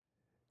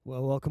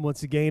Well, welcome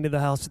once again to the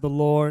house of the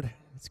Lord.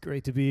 It's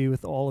great to be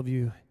with all of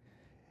you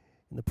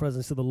in the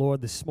presence of the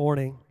Lord this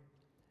morning.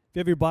 If you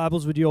have your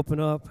Bibles, would you open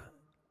up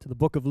to the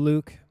book of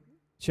Luke,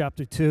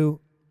 chapter 2.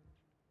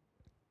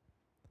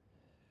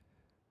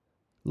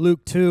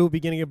 Luke 2,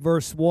 beginning at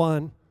verse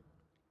 1.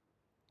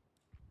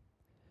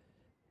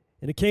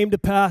 And it came to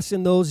pass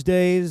in those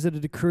days that a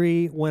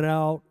decree went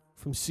out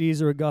from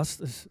Caesar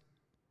Augustus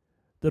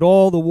that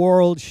all the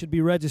world should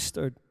be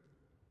registered.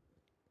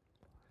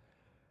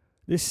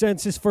 This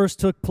census first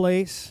took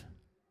place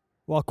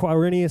while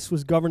Quirinius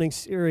was governing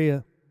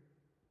Syria.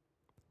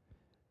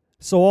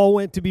 So all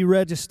went to be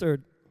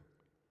registered,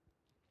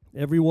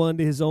 everyone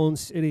to his own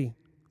city.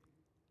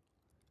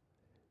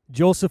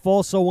 Joseph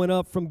also went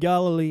up from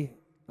Galilee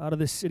out of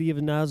the city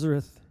of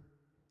Nazareth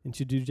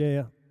into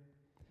Judea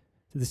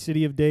to the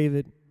city of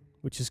David,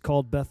 which is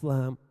called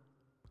Bethlehem,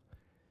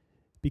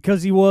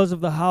 because he was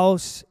of the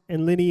house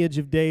and lineage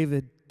of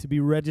David, to be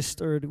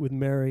registered with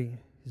Mary,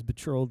 his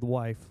betrothed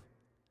wife,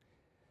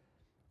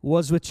 who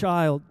was with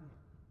child.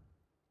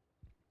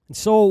 And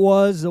so it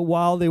was that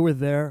while they were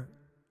there,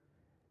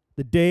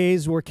 the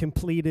days were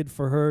completed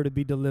for her to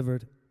be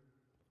delivered.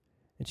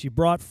 And she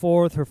brought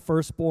forth her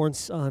firstborn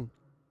son,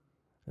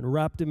 and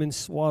wrapped him in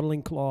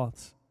swaddling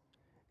cloths,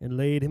 and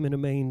laid him in a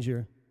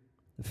manger,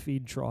 a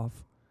feed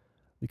trough,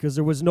 because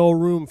there was no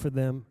room for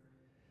them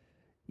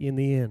in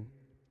the inn.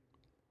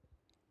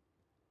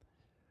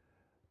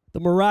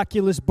 The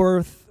miraculous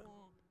birth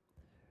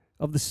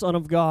of the Son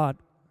of God,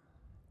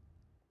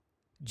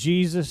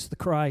 Jesus the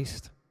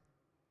Christ.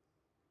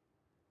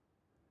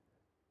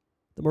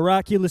 The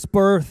miraculous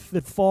birth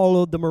that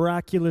followed the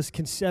miraculous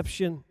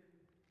conception,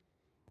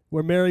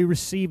 where Mary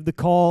received the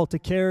call to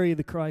carry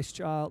the Christ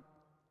child,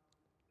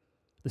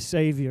 the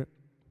Savior,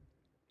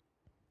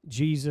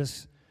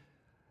 Jesus,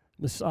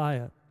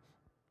 Messiah.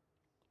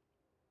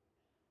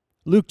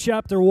 Luke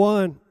chapter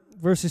 1,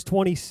 verses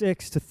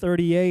 26 to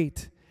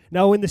 38.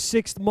 Now in the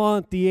 6th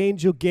month, the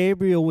angel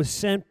Gabriel was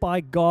sent by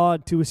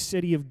God to a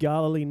city of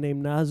Galilee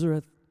named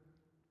Nazareth,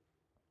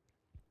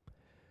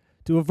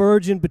 to a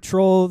virgin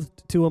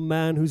betrothed to a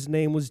man whose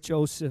name was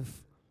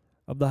Joseph,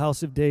 of the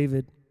house of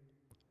David.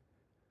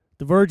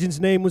 The virgin's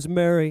name was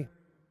Mary.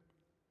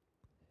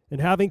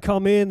 And having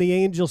come in, the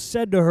angel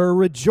said to her,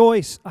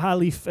 "Rejoice,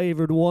 highly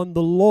favored one,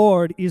 the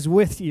Lord is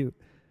with you.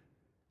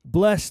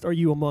 Blessed are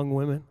you among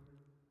women."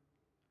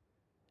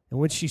 And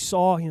when she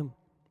saw him,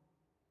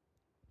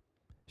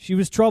 she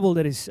was troubled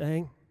at his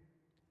saying,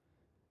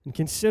 and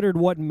considered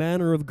what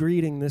manner of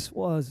greeting this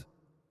was.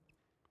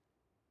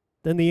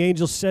 Then the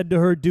angel said to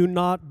her, "Do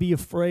not be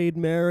afraid,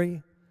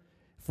 Mary,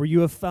 for you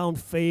have found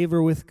favor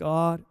with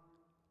God.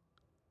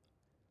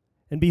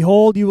 And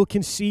behold, you will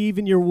conceive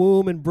in your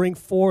womb and bring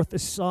forth a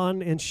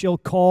son, and shall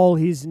call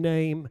his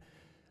name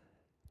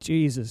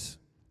Jesus.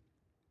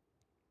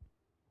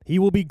 He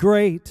will be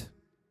great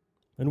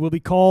and will be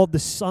called the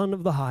Son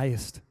of the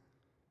Highest.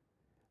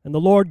 And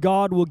the Lord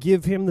God will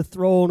give him the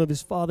throne of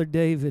his father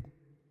David,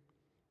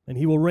 and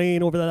he will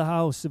reign over the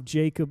house of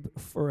Jacob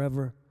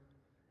forever.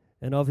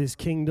 And of his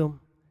kingdom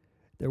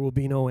there will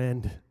be no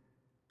end."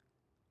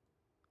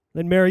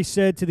 Then Mary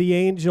said to the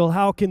angel,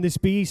 "How can this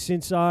be,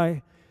 since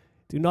I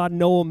do not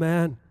know a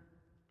man?"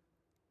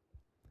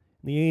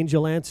 And the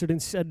angel answered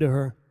and said to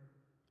her,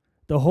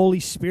 "The Holy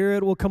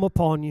Spirit will come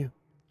upon you,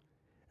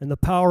 and the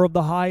power of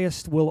the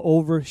Highest will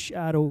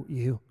overshadow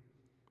you.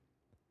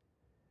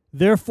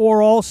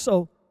 Therefore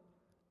also,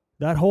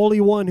 that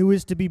Holy One who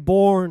is to be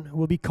born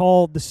will be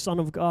called the Son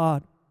of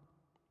God.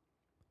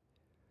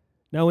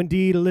 Now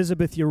indeed,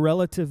 Elizabeth, your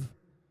relative,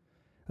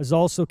 has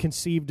also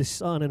conceived a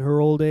son in her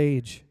old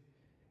age,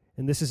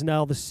 and this is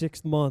now the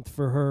 6th month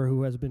for her who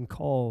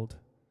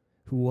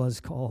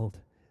was called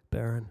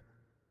barren.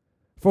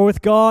 For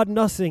with God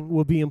nothing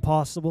will be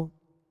impossible."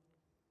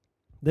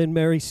 Then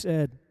Mary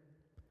said,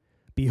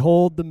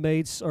 "Behold the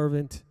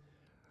maidservant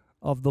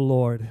of the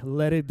Lord.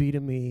 Let it be to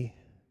me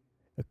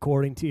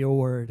according to your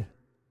word."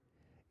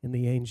 And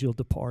the angel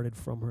departed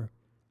from her.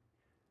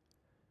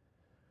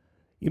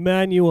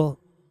 Emmanuel,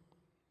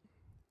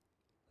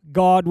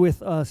 God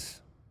with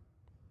us.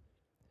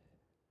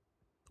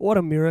 What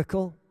a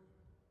miracle.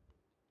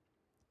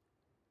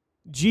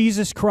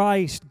 Jesus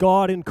Christ,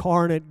 God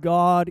incarnate,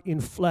 God in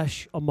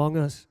flesh among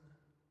us.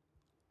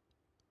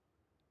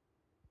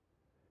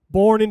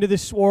 Born into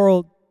this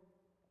world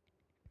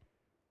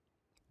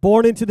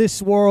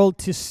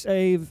to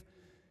save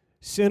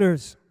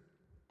sinners.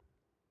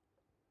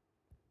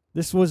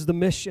 This was the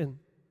mission.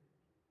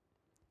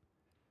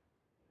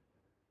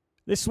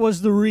 This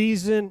was the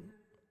reason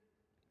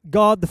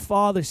God the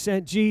Father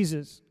sent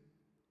Jesus.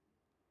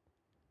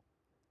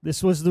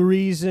 This was the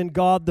reason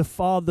God the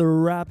Father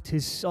wrapped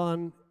his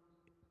Son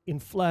in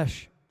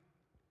flesh.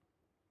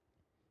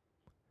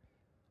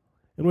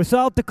 And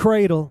without the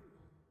cradle,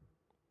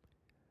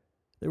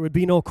 there would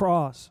be no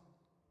cross.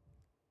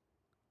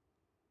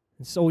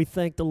 And so we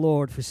thank the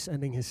Lord for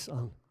sending his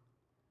Son.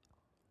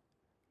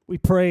 We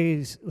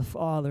praise the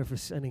Father for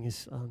sending his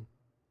Son.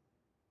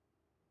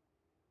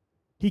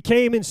 He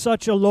came in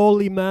such a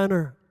lowly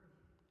manner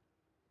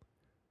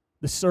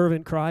the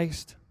servant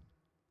Christ.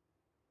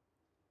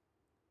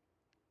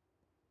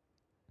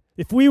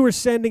 If we were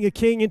sending a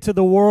king into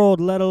the world,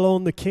 let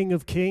alone the King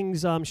of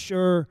Kings, I'm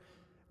sure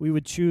we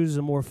would choose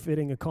a more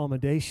fitting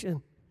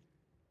accommodation.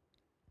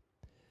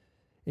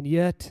 And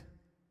yet,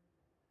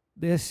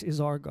 this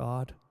is our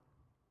God,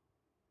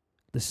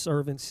 the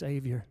servant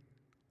Savior.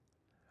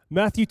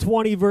 Matthew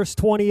 20, verse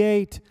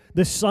 28,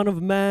 the Son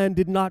of Man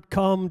did not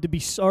come to be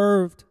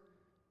served,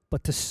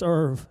 but to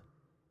serve,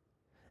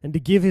 and to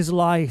give his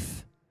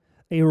life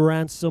a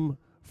ransom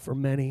for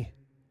many.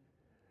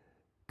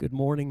 Good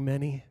morning,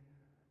 many.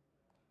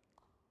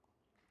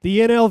 The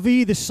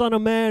NLV, the Son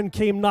of Man,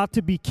 came not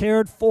to be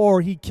cared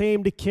for. He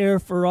came to care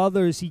for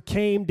others. He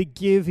came to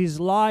give his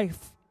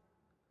life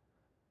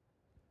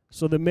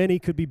so that many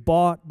could be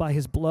bought by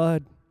his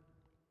blood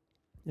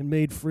and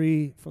made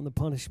free from the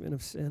punishment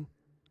of sin.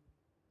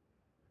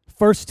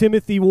 1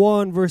 Timothy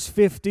 1, verse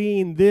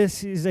 15,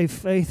 this is a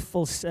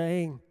faithful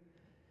saying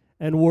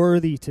and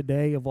worthy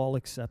today of all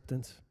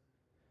acceptance,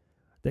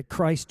 that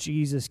Christ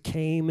Jesus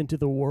came into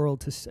the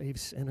world to save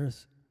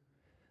sinners,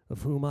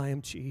 of whom I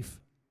am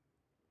chief.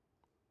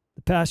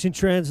 The Passion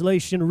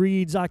Translation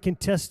reads, I can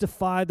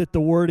testify that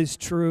the word is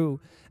true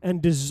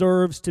and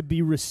deserves to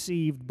be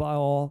received by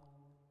all.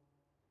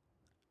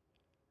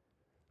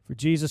 For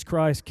Jesus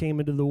Christ came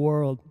into the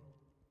world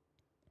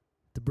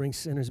to bring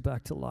sinners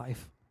back to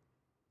life.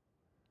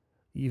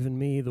 Even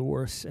me, the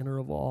worst sinner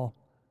of all.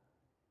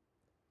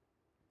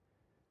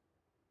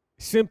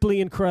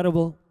 Simply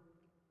incredible.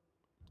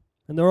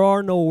 And there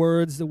are no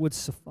words that would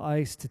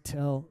suffice to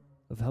tell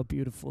of how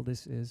beautiful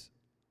this is.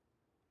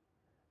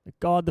 That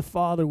God the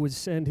Father would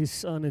send his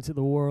Son into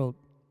the world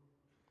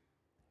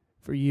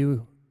for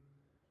you,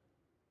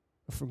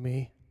 for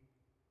me.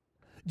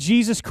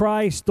 Jesus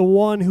Christ, the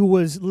one who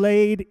was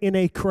laid in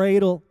a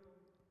cradle,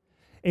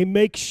 a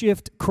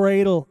makeshift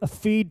cradle, a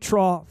feed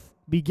trough,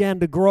 began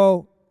to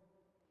grow.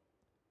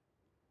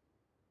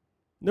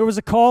 There was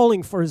a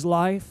calling for his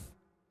life,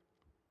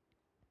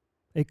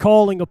 a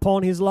calling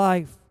upon his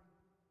life,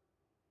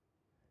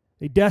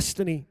 a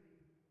destiny.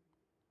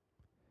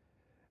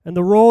 And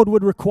the road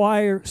would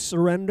require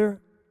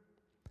surrender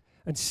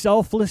and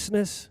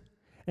selflessness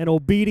and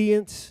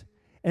obedience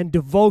and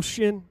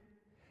devotion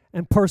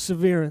and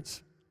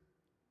perseverance.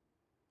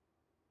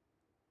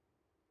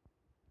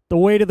 The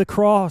way to the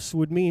cross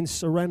would mean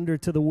surrender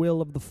to the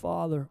will of the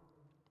Father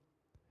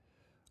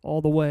all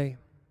the way.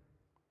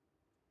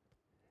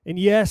 And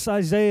yes,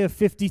 Isaiah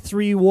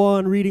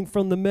 53:1, reading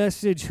from the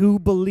Message, who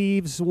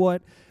believes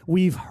what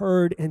we've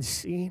heard and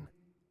seen?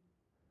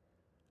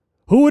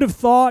 Who would have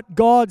thought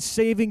God's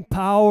saving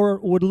power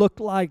would look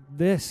like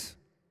this?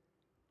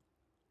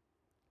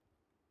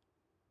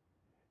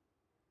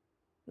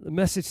 The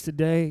message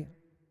today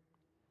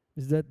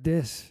is that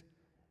this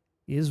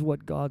is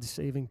what God's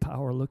saving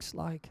power looks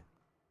like.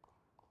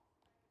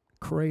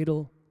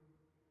 Cradle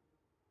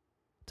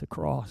to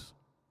cross.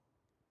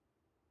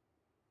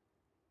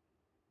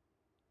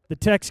 The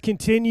text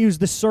continues,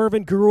 the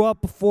servant grew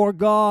up before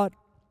God,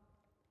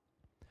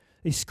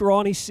 a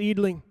scrawny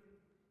seedling,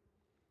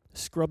 a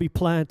scrubby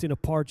plant in a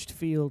parched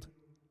field.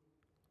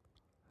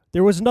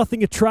 There was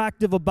nothing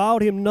attractive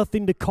about him,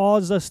 nothing to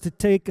cause us to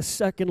take a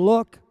second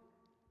look.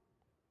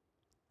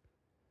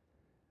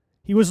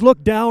 He was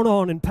looked down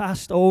on and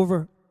passed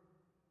over,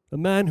 a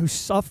man who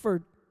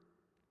suffered,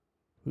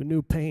 who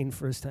knew pain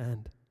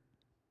firsthand.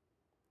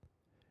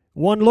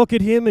 One look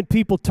at him and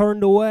people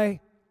turned away.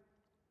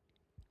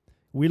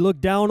 We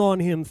looked down on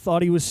him,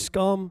 thought he was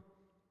scum.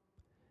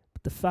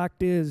 But the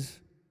fact is,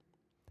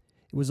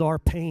 it was our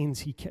pains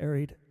he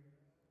carried,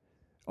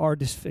 our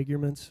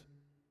disfigurements,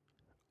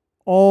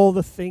 all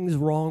the things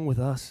wrong with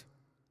us.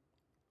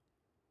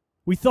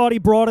 We thought he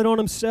brought it on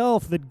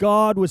himself, that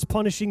God was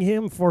punishing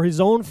him for his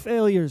own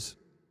failures.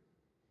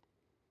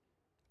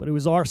 But it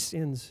was our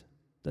sins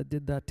that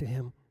did that to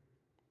him,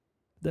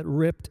 that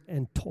ripped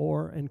and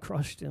tore and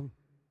crushed him.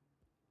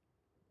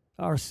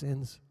 Our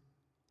sins.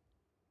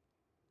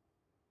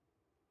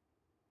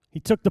 He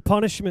took the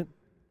punishment,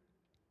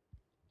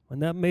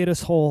 and that made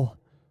us whole.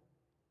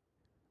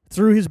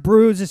 Through his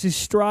bruises, his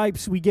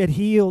stripes, we get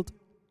healed.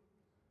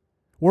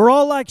 We're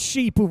all like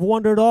sheep who've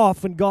wandered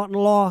off and gotten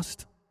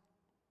lost.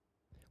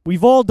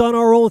 We've all done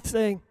our own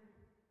thing,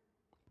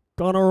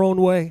 gone our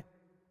own way.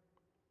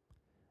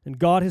 And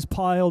God has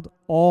piled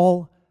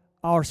all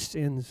our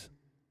sins,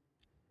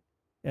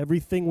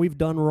 everything we've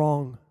done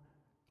wrong,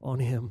 on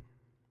him.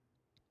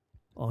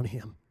 On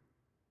him.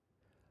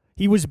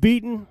 He was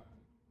beaten.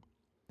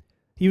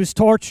 He was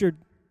tortured,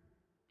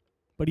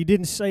 but he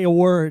didn't say a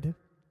word.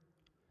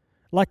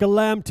 Like a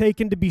lamb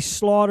taken to be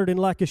slaughtered and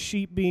like a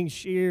sheep being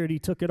sheared, he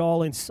took it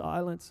all in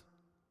silence.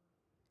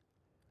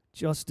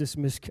 Justice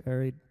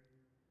miscarried,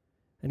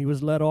 and he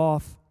was let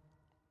off.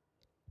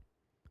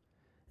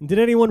 And did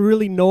anyone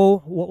really know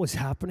what was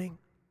happening?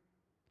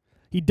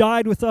 He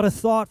died without a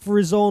thought for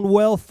his own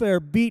welfare,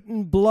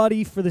 beaten,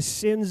 bloody for the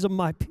sins of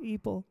my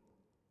people.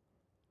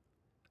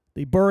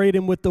 They buried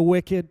him with the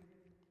wicked.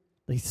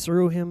 They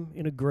threw him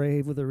in a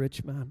grave with a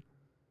rich man,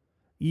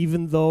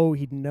 even though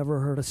he'd never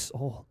hurt a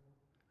soul.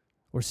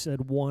 or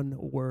said one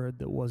word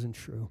that wasn't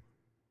true.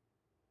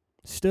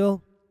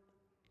 Still,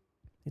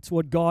 it's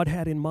what God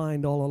had in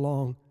mind all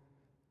along,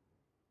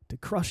 to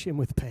crush him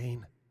with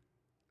pain.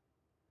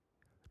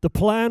 The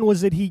plan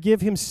was that he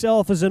give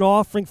himself as an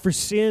offering for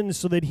sin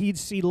so that he'd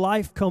see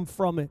life come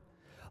from it.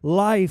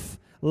 Life,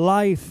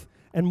 life,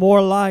 and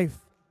more life.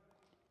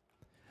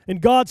 And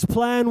God's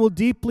plan will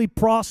deeply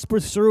prosper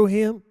through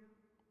him.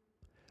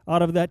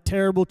 Out of that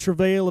terrible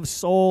travail of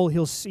soul,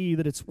 he'll see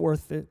that it's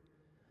worth it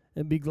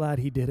and be glad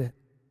he did it.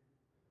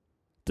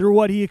 Through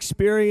what he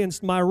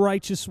experienced, my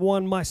righteous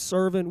one, my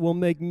servant, will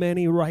make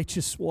many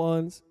righteous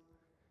ones,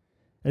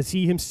 as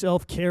he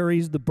himself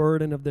carries the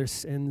burden of their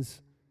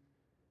sins.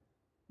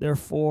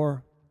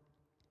 Therefore,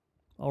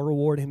 I'll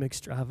reward him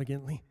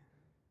extravagantly,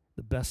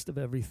 the best of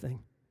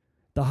everything,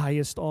 the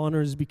highest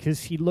honors,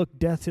 because he looked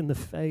death in the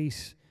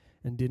face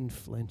and didn't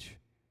flinch.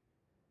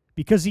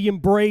 Because he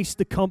embraced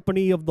the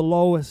company of the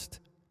lowest.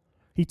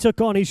 He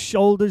took on his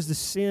shoulders the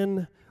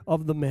sin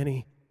of the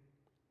many.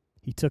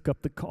 He took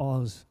up the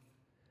cause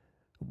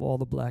of all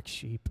the black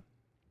sheep.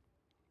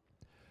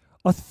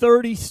 A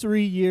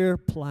 33-year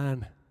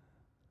plan.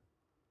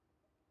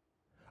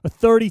 A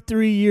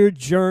 33-year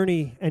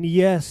journey, and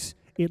yes,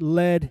 it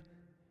led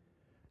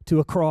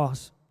to a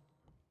cross.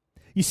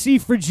 You see,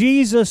 for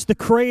Jesus, the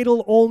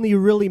cradle only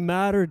really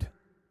mattered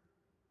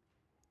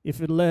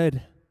if it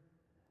led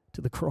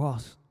to the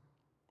cross.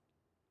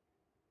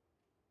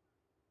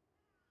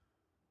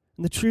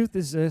 And the truth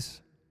is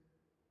this: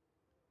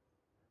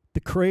 the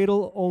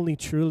cradle only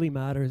truly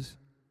matters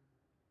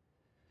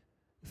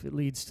if it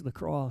leads to the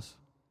cross.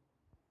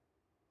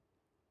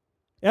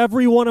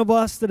 Every one of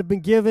us that have been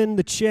given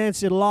the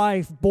chance in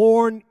life,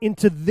 born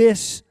into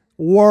this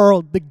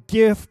world, the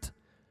gift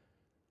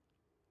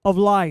of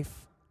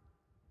life.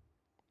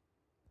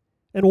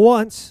 And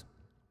once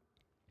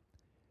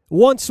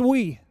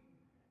we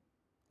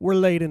were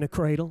laid in a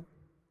cradle,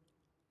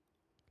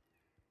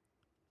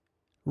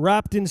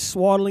 wrapped in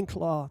swaddling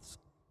cloths.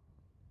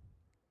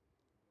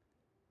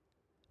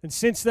 And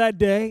since that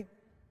day,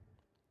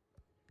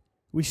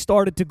 we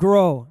started to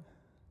grow.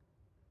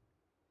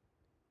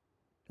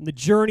 And the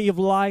journey of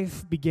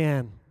life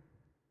began.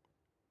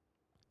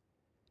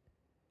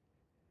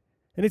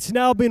 And it's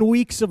now been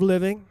weeks of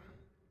living,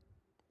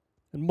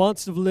 and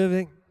months of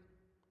living,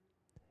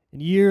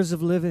 and years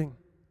of living,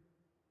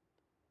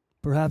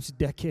 perhaps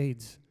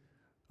decades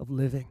of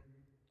living.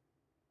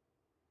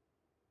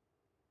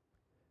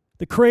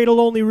 The cradle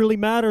only really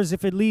matters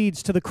if it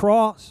leads to the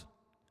cross.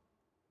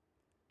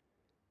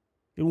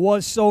 It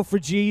was so for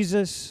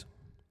Jesus,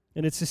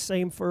 and it's the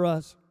same for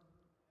us.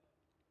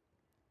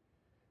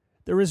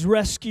 There is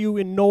rescue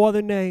in no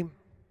other name.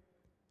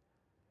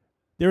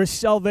 There is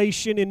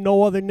salvation in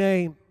no other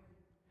name.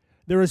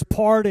 There is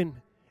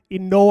pardon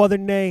in no other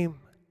name.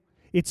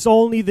 It's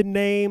only the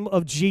name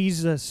of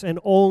Jesus, and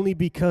only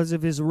because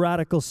of his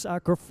radical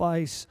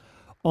sacrifice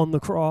on the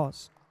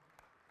cross.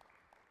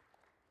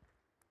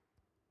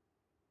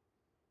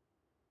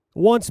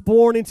 Once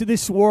born into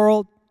this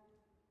world,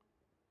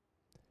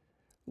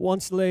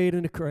 once laid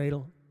in a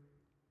cradle.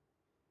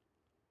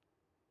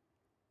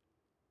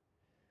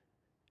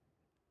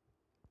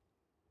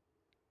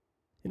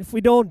 And if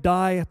we don't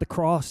die at the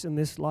cross in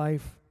this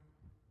life,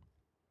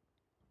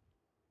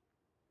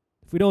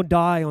 if we don't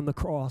die on the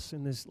cross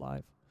in this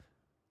life,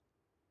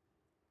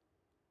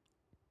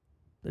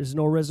 there's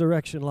no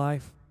resurrection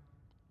life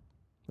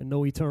and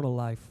no eternal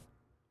life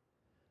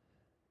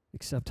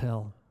except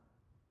hell.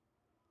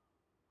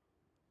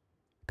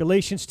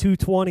 Galatians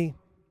 2:20,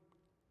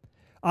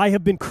 I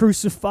have been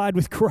crucified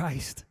with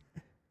Christ.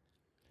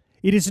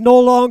 It is no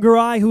longer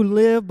I who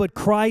live, but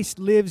Christ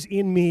lives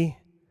in me.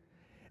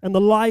 And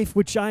the life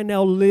which I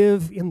now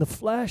live in the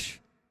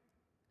flesh,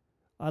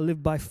 I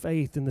live by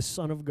faith in the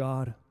Son of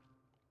God,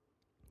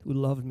 who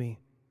loved me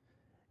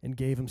and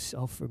gave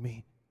himself for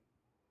me.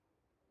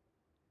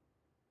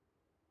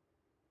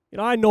 You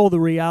know, I know the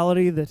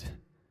reality that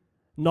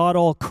not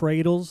all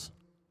cradles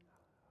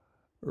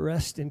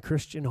rest in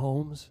Christian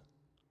homes.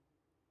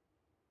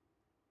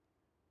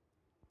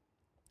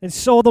 And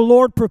so the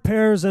Lord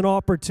prepares an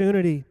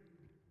opportunity,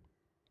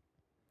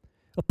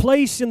 a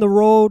place in the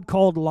road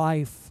called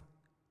life,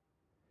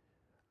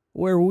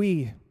 where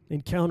we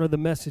encounter the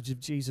message of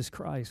Jesus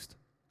Christ,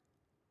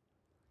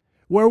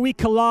 where we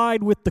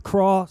collide with the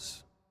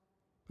cross,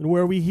 and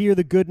where we hear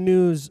the good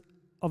news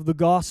of the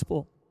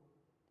gospel.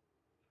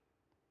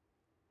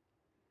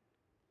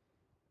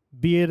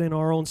 Be it in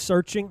our own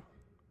searching,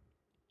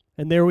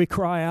 and there we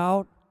cry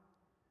out,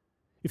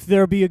 if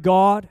there be a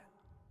God.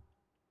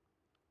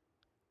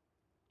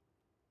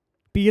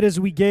 Be it as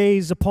we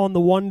gaze upon the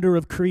wonder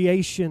of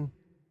creation,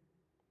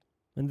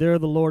 and there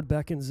the Lord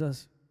beckons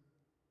us.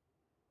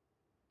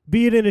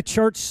 Be it in a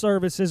church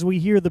service as we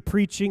hear the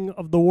preaching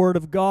of the Word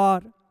of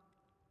God.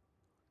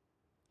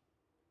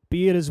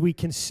 Be it as we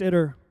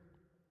consider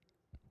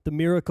the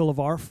miracle of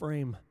our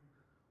frame,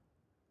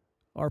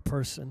 our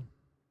person,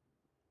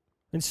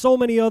 and so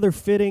many other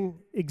fitting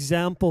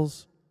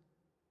examples.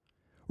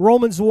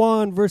 Romans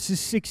 1, verses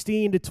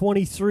 16 to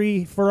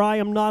 23, "For I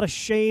am not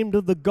ashamed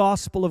of the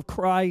gospel of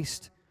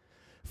Christ,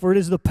 for it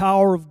is the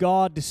power of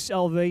God to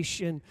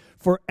salvation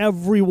for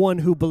everyone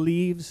who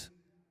believes.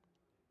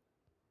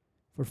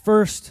 For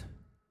first,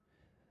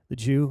 the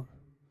Jew,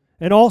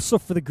 and also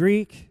for the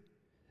Greek.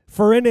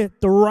 For in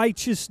it the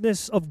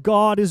righteousness of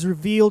God is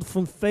revealed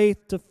from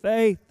faith to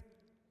faith.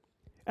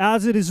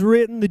 As it is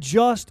written, the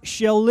just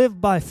shall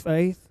live by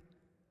faith.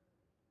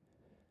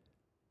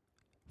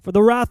 For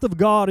the wrath of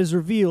God is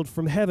revealed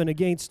from heaven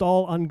against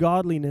all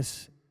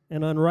ungodliness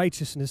and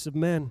unrighteousness of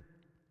men,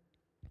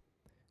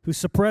 who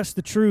suppress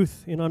the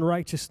truth in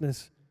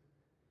unrighteousness,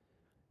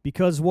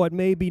 because what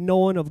may be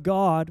known of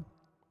God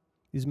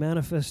is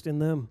manifest in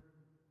them.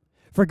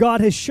 For God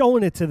has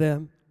shown it to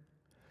them.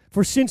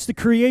 For since the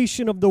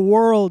creation of the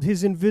world,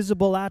 His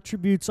invisible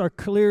attributes are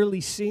clearly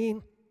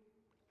seen,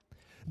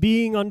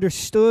 being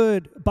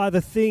understood by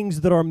the things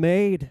that are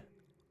made,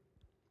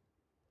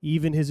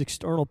 even His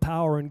external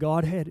power and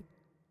Godhead,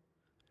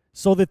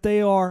 so that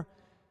they are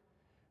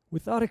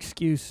without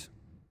excuse.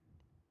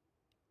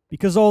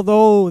 Because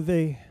although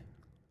they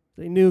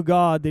knew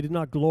God, they did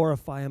not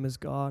glorify Him as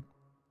God,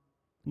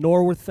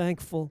 nor were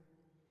thankful,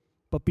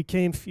 but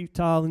became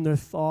futile in their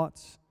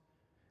thoughts,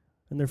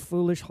 and their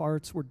foolish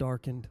hearts were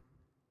darkened.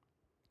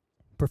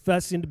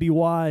 Professing to be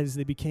wise,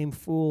 they became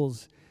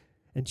fools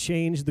and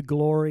changed the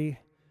glory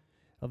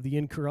of the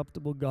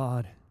incorruptible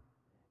God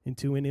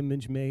into an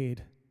image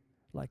made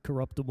like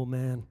corruptible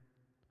man,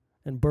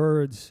 and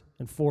birds,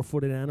 and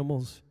four-footed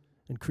animals,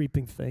 and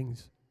creeping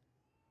things."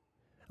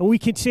 And we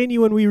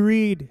continue and we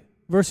read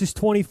verses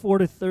 24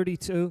 to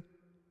 32.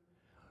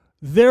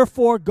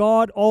 "Therefore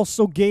God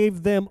also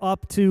gave them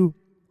up to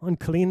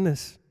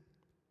uncleanness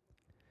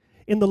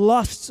in the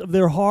lusts of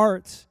their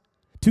hearts,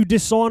 to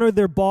dishonor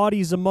their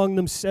bodies among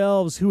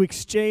themselves, who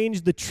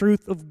exchanged the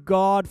truth of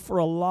God for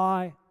a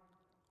lie,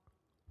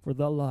 for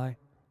the lie,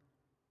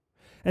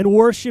 and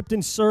worshipped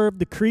and served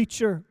the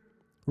creature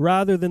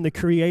rather than the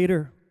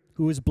Creator,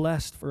 who is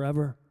blessed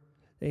forever.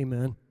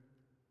 Amen.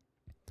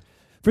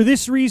 For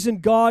this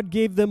reason God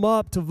gave them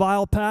up to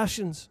vile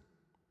passions,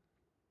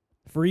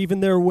 for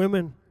even their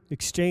women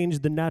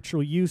exchanged the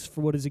natural use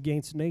for what is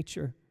against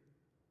nature.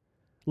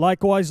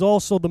 Likewise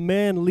also the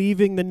men,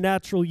 leaving the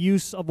natural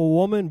use of a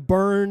woman,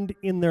 burned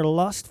in their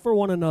lust for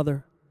one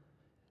another,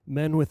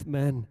 men with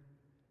men,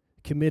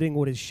 committing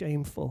what is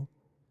shameful,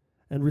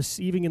 and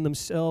receiving in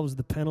themselves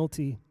the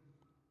penalty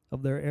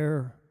of their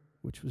error,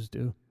 which was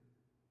due.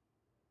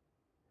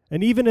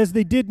 And even as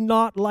they did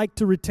not like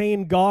to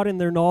retain God in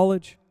their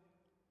knowledge,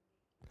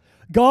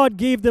 God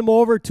gave them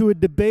over to a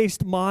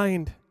debased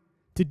mind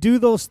to do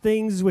those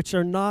things which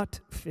are not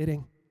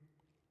fitting,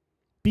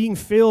 being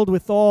filled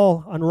with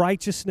all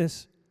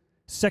unrighteousness,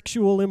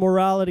 sexual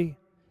immorality,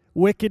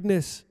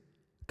 wickedness,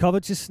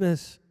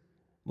 covetousness,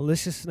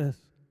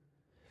 maliciousness,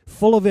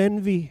 full of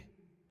envy,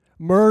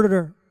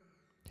 murder,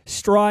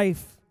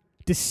 strife,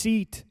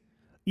 deceit,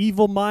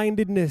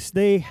 evil-mindedness.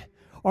 They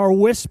are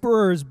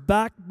whisperers,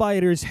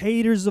 backbiters,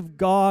 haters of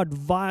God,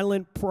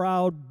 violent,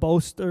 proud,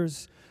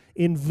 boasters,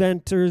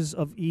 inventors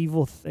of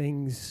evil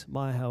things.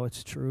 My, how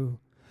it's true.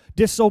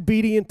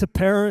 Disobedient to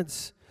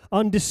parents,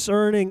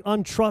 undiscerning,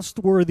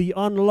 untrustworthy,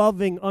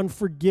 unloving,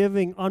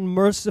 unforgiving,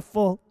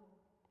 unmerciful,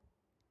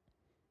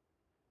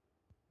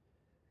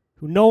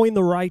 who, knowing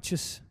the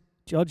righteous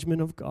judgment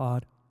of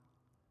God,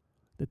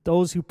 that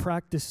those who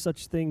practice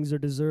such things are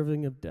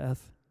deserving of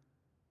death,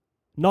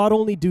 not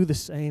only do the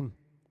same,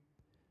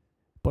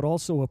 but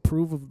also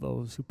approve of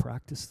those who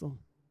practice them.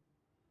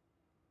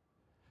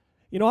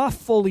 You know, I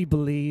fully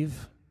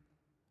believe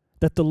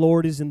that the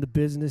Lord is in the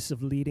business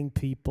of leading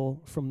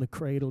people from the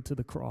cradle to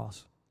the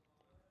cross.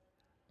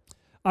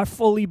 I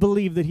fully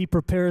believe that He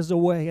prepares a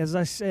way. As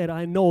I said,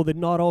 I know that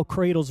not all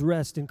cradles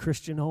rest in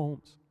Christian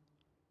homes.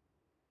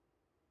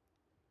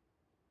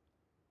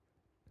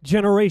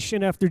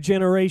 Generation after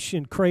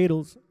generation,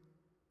 cradles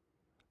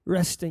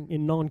resting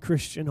in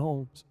non-Christian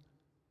homes.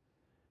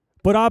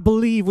 But I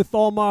believe with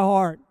all my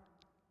heart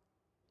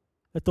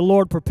that the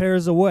Lord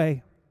prepares a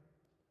way.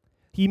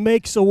 He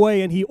makes a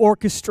way and He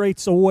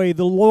orchestrates a way.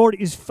 The Lord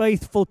is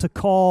faithful to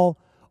call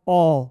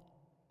all.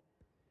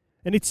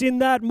 And it's in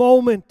that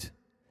moment,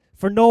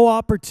 for no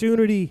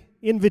opportunity,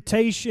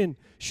 invitation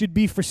should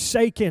be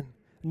forsaken.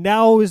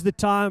 Now is the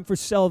time for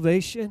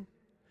salvation.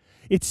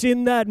 It's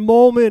in that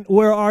moment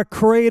where our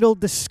cradle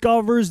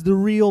discovers the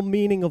real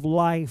meaning of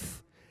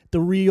life, the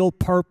real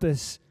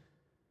purpose,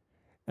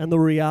 and the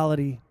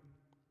reality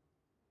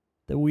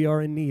that we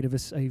are in need of a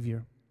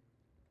Savior.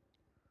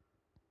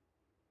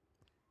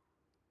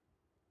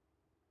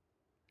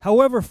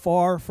 However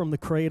far from the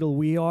cradle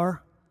we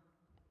are,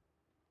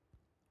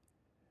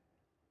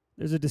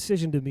 there's a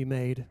decision to be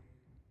made.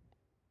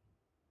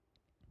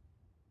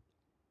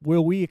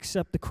 Will we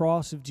accept the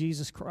cross of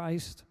Jesus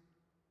Christ?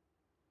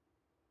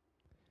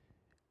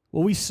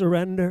 Will we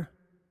surrender?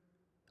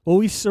 Will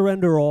we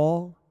surrender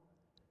all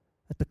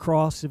at the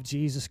cross of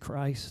Jesus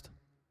Christ?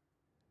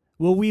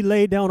 Will we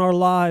lay down our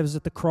lives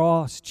at the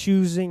cross,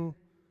 choosing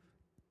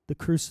the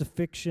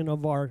crucifixion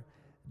of our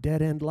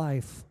dead-end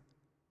life.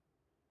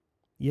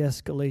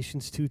 Yes,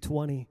 Galatians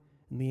 2:20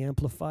 in the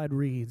Amplified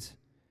reads,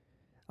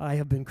 I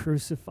have been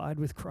crucified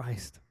with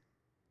Christ.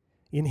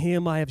 In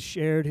him I have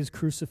shared his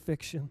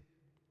crucifixion.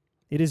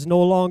 It is no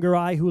longer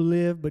I who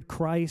live, but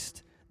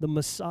Christ, the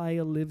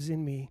Messiah, lives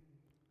in me.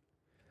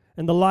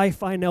 And the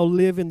life I now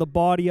live in the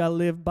body I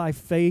live by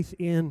faith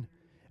in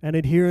and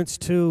adherence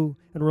to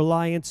and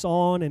reliance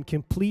on and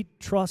complete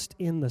trust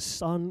in the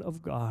Son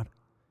of God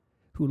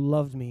who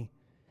loved me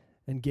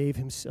and gave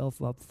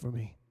himself up for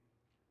me.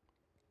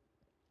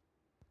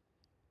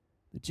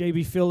 The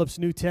J.B. Phillips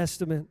New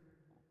Testament,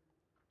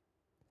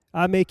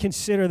 I may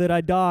consider that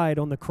I died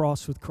on the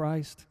cross with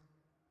Christ,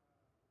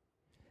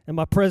 and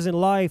my present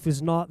life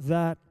is not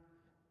that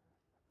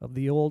of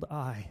the old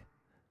I,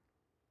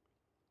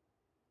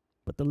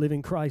 but the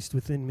living Christ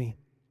within me.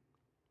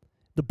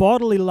 The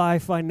bodily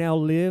life I now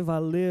live, I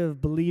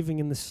live believing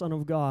in the Son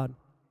of God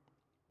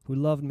who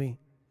loved me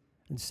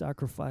and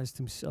sacrificed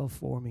himself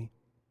for me.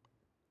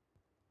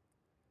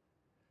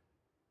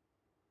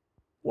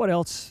 What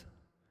else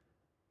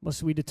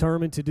must we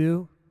determine to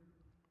do?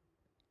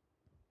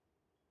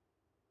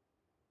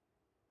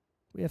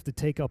 We have to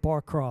take up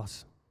our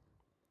cross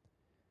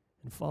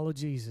and follow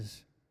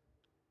Jesus.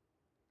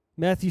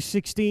 Matthew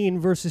 16,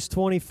 verses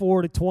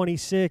 24 to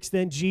 26,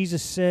 then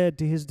Jesus said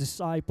to his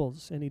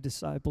disciples, any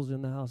disciples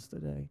in the house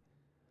today?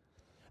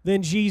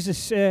 Then Jesus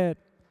said,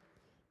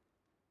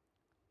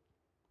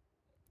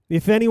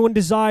 if anyone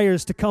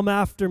desires to come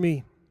after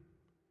me,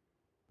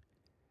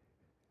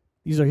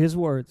 these are his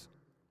words.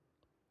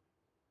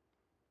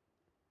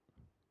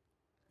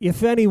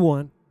 If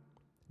anyone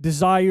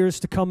desires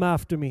to come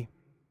after me,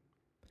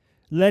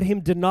 let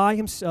him deny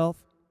himself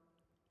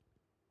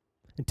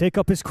and take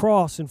up his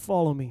cross and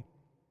follow me.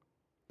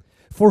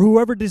 For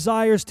whoever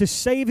desires to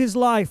save his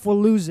life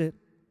will lose it,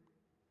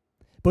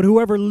 but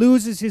whoever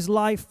loses his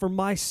life for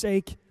my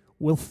sake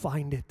will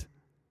find it.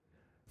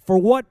 For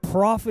what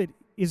profit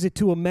is it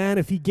to a man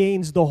if he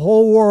gains the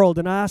whole world?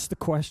 And I ask the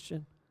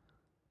question,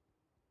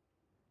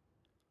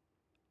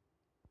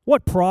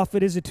 what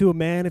profit is it to a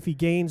man if he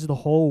gains the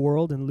whole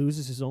world and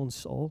loses his own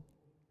soul?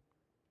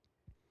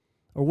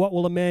 Or what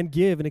will a man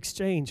give in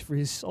exchange for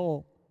his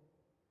soul?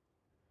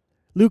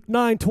 Luke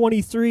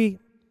 9:23,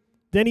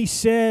 then he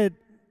said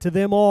to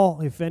them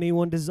all, if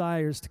anyone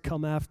desires to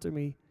come after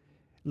me,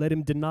 let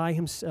him deny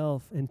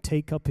himself and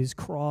take up his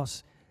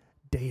cross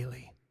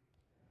daily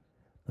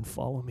and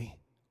follow me.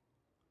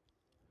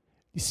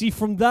 You see,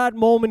 from that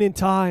moment in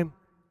time,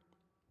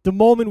 the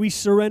moment we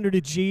surrender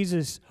to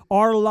Jesus,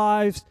 our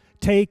lives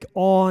take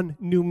on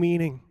new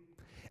meaning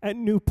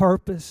and new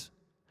purpose,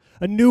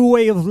 a new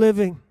way of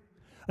living,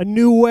 a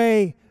new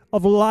way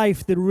of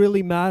life that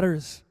really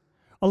matters,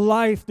 a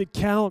life that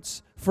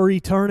counts for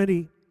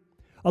eternity,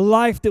 a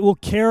life that will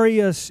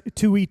carry us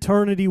to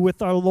eternity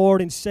with our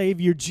Lord and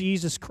Savior,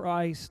 Jesus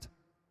Christ.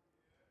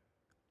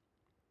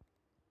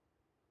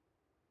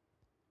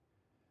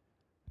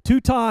 Two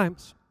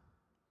times,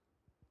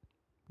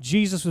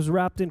 Jesus was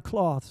wrapped in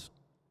cloths.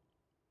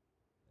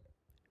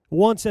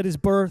 Once at his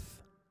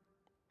birth,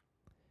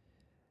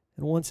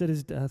 and once at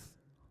his death.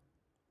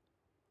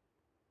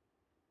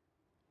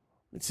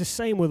 It's the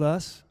same with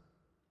us.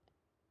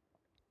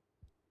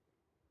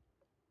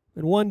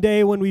 And one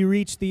day when we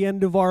reach the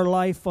end of our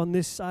life on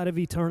this side of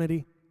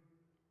eternity,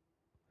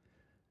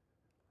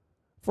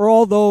 for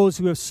all those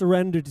who have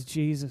surrendered to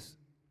Jesus,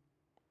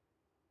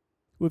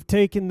 who have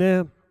taken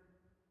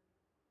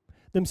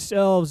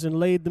themselves and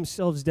laid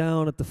themselves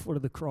down at the foot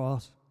of the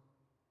cross,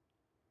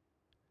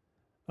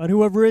 and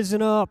who have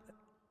risen up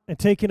and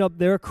taken up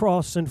their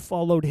cross and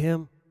followed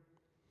him,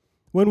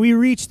 when we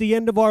reach the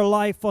end of our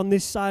life on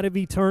this side of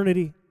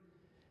eternity,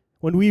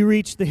 when we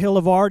reach the hill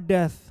of our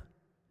death,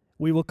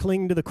 we will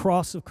cling to the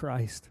cross of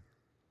Christ,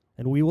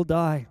 and we will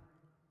die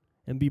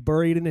and be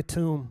buried in a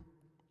tomb.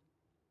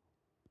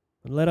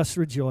 And let us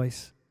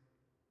rejoice,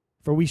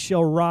 for we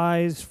shall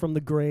rise from the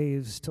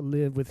graves to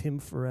live with him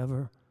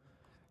forever.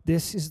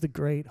 This is the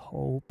great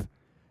hope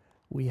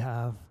we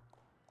have.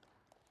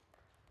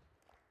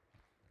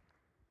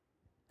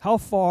 How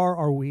far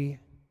are we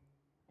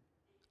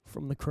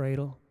from the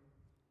cradle?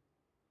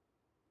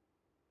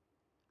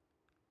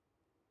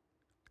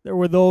 There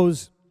were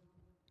those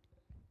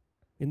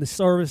in the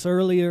service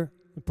earlier,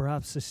 and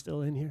perhaps they're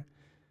still in here,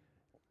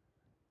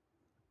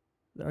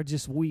 that are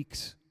just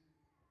weeks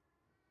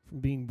from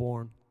being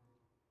born.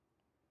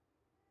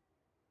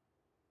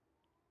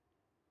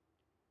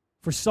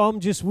 For some,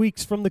 just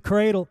weeks from the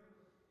cradle.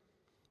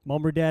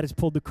 Mom or dad has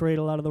pulled the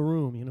cradle out of the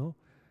room, you know.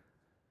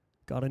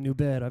 Got a new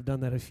bed. I've done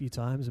that a few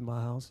times in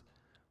my house.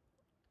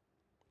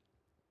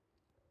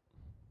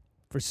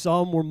 For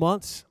some were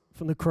months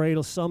from the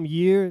cradle, some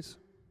years.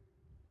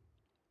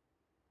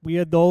 We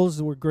had those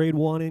that were grade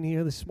 1 in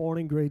here this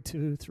morning, grade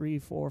 2, 3,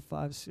 4,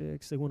 5,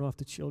 6. They went off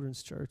to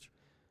children's church.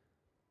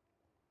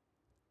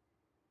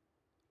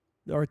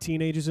 There are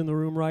teenagers in the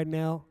room right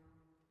now,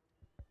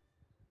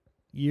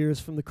 years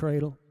from the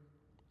cradle.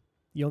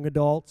 Young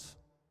adults,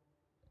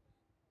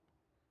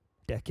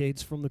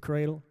 decades from the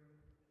cradle.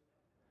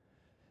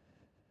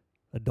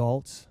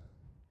 adults,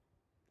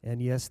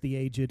 and yes, the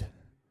aged.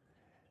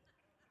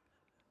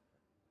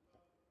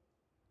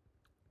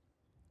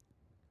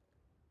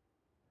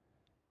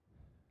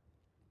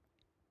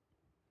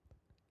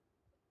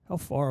 How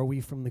far are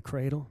we from the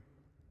cradle?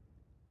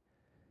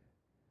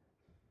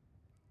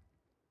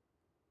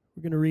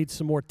 We're going to read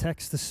some more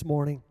text this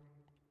morning.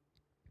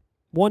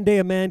 One day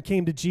a man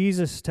came to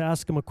Jesus to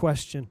ask him a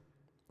question.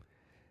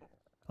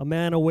 A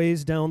man a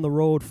ways down the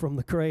road from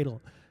the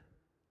cradle.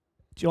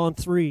 John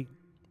 3,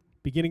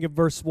 beginning of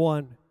verse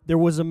 1. There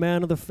was a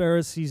man of the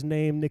Pharisees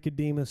named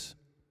Nicodemus,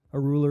 a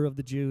ruler of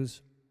the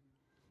Jews.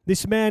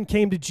 This man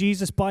came to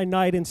Jesus by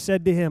night and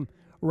said to him,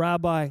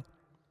 Rabbi,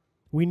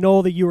 we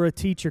know that you are a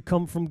teacher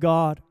come from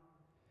God,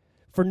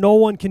 for no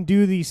one can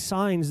do these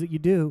signs that you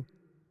do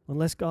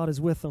unless God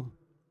is with them.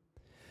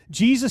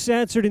 Jesus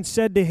answered and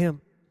said to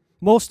him,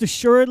 most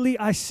assuredly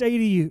I say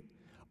to you,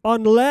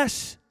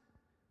 unless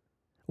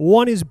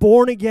one is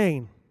born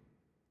again,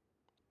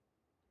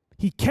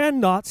 he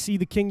cannot see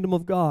the kingdom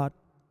of God.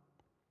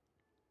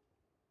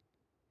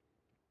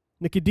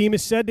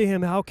 Nicodemus said to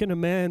him, how can a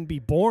man be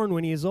born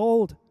when he is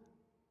old?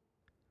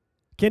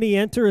 Can he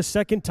enter a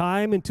second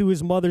time into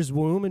his mother's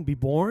womb and be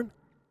born?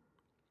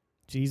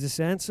 Jesus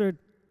answered,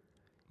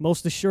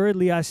 most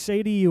assuredly I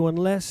say to you,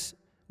 unless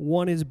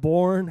one is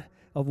born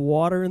of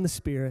water and the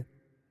Spirit,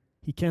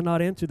 he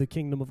cannot enter the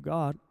kingdom of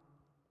God.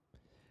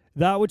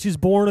 That which is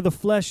born of the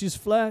flesh is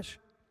flesh,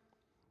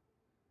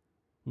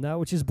 and that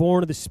which is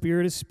born of the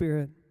Spirit is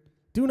spirit.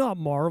 Do not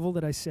marvel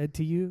that I said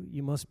to you,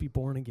 you must be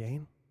born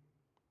again.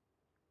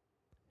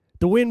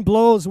 The wind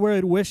blows where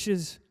it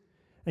wishes,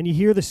 and you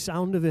hear the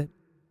sound of it,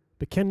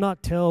 but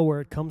cannot tell where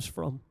it comes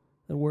from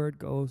and where it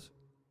goes.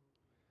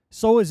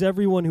 So is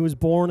everyone who is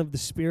born of the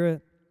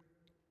Spirit.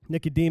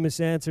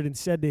 Nicodemus answered and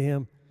said to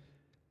him,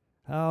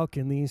 how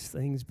can these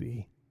things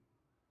be?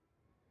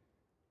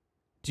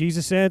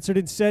 Jesus answered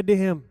and said to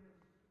him,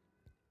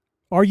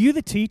 are you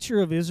the teacher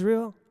of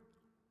Israel?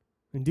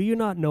 And do you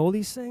not know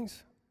these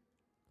things?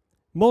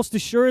 Most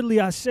assuredly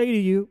I say to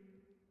you,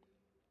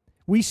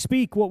 we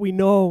speak what we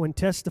know and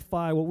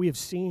testify what we have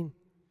seen,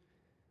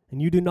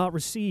 and you do not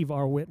receive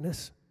our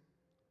witness.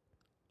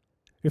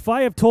 If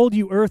I have told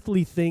you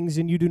earthly things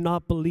and you do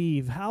not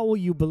believe, how will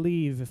you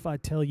believe if I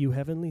tell you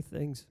heavenly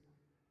things?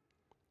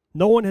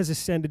 No one has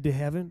ascended to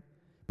heaven,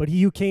 but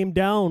he who came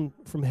down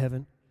from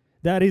heaven,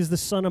 that is the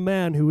Son of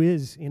Man who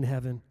is in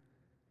heaven.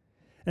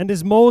 And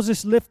as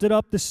Moses lifted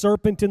up the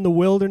serpent in the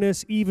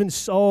wilderness, even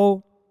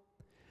so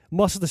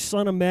must the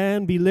Son of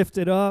Man be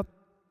lifted up,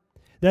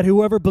 that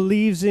whoever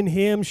believes in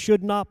him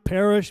should not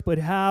perish but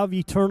have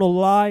eternal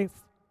life.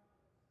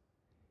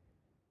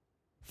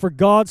 For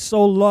God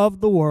so loved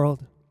the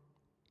world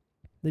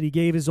that he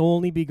gave his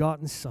only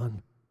begotten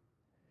Son,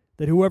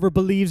 that whoever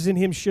believes in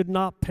him should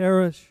not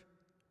perish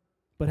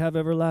but have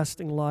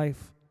everlasting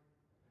life.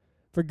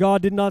 For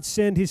God did not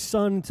send his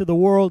Son into the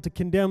world to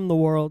condemn the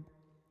world,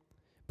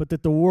 but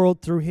that the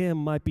world through him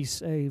might be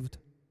saved.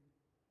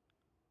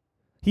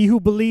 He who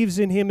believes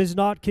in him is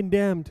not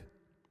condemned,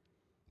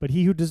 but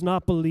he who does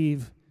not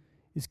believe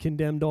is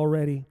condemned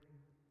already,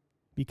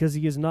 because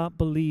he has not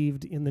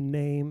believed in the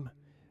name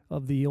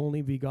of the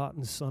only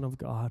begotten Son of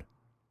God.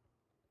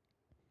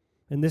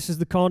 And this is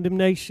the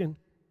condemnation,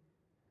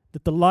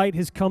 that the light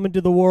has come into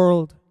the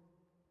world,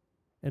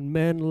 and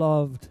men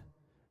loved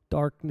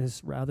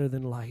darkness rather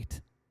than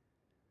light,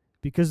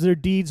 because their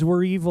deeds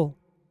were evil.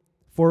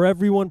 For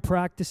everyone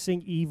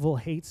practicing evil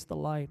hates the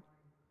light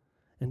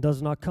and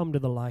does not come to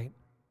the light,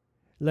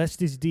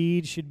 lest his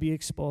deeds should be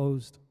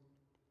exposed.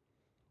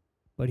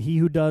 But he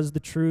who does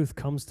the truth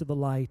comes to the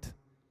light,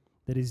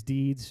 that his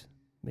deeds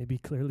may be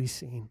clearly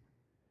seen,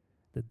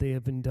 that they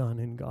have been done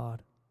in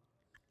God.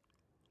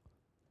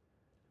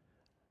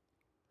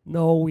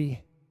 No,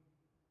 we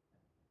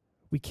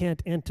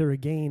can't enter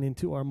again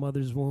into our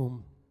mother's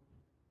womb.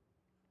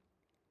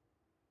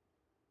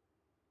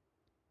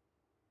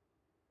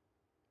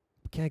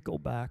 We can't go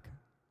back.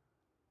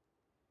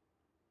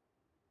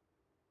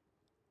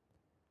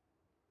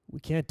 We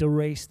can't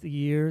erase the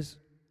years.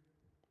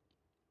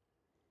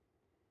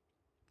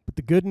 But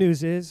the good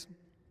news is,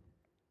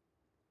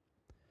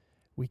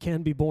 we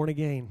can be born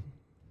again.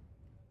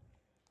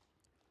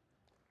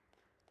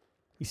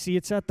 You see,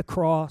 it's at the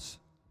cross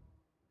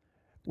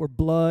where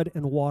blood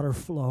and water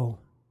flow.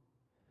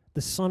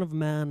 The Son of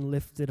Man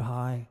lifted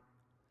high,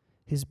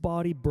 his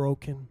body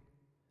broken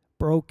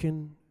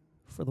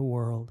for the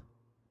world.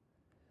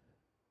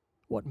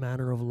 What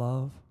manner of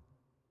love?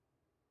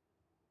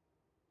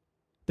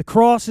 The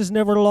cross has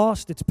never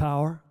lost its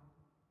power.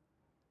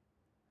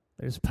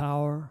 There's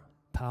power,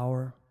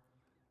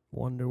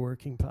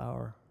 wonder-working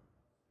power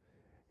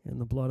in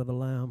the blood of the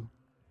Lamb.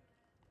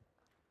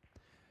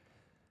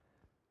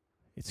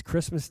 It's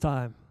Christmas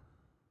time.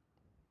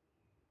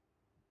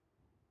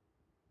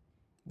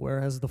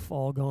 Where has the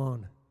fall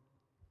gone?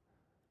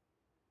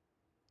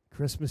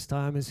 Christmas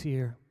time is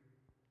here.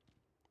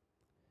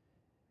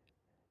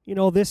 You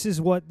know, this is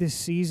what this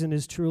season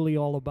is truly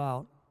all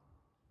about.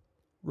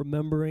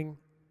 Remembering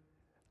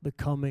the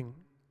coming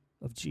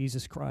of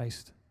Jesus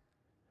Christ.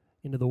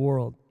 into the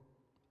world.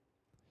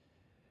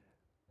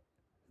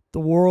 The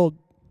world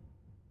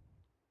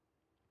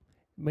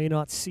may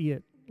not see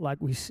it like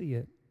we see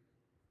it.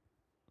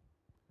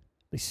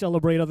 They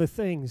celebrate other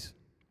things,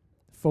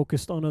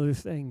 focused on other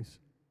things.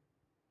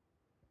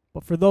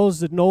 But for those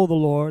that know the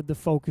Lord, the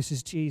focus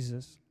is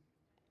Jesus.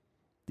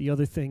 The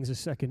other things are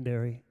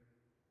secondary.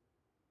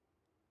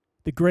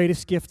 The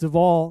greatest gift of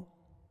all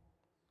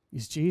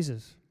is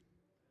Jesus.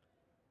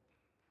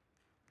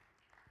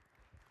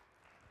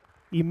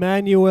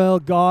 Emmanuel,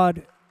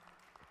 God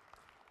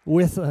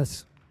with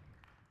us.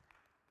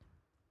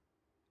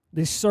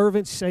 This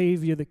servant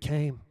Savior that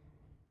came.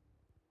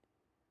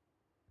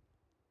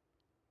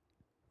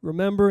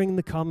 Remembering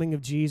the coming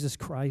of Jesus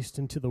Christ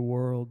into the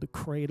world, the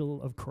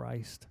cradle of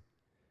Christ.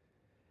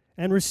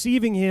 And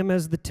receiving him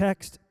as the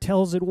text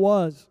tells it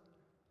was.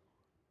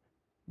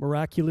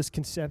 Miraculous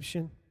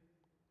conception,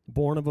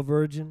 born of a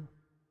virgin,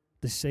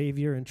 the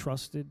Savior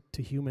entrusted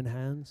to human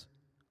hands.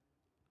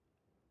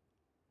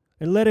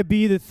 And let it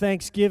be that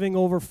thanksgiving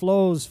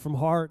overflows from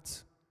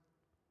hearts,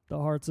 the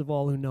hearts of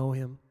all who know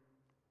him.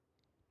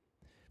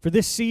 For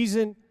this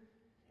season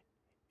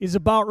is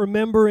about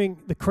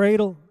remembering the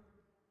cradle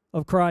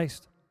of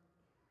Christ.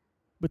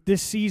 But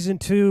this season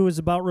too is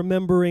about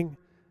remembering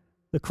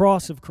the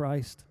cross of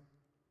Christ.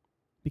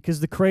 Because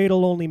the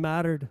cradle only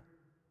mattered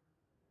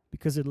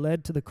because it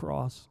led to the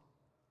cross.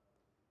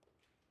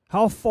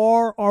 How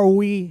far are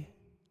we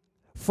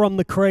from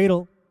the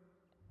cradle?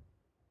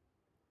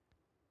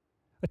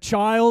 A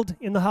child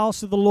in the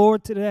house of the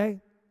Lord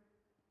today?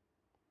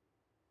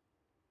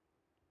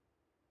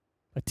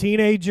 A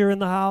teenager in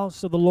the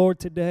house of the Lord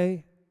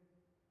today?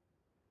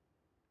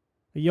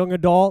 A young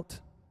adult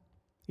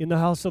in the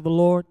house of the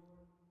Lord?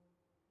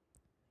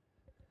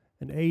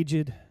 An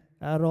aged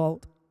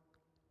adult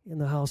in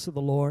the house of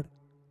the Lord?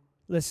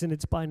 Listen,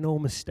 it's by no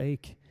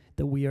mistake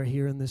that we are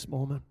here in this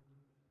moment.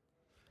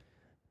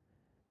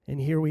 And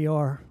here we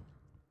are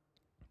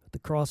at the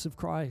cross of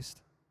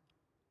Christ.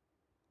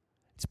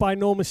 It's by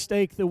no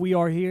mistake that we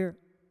are here.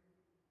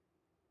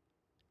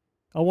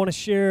 I want to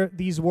share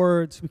these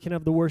words. We can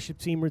have the worship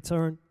team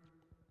return.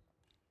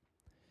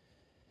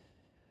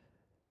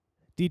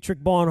 Dietrich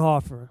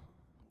Bonhoeffer.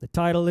 The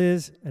title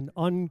is An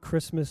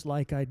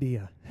Unchristmas-like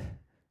Idea.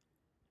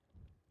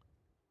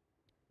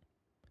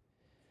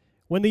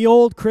 When the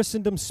old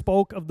Christendom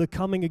spoke of the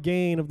coming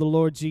again of the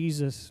Lord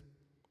Jesus,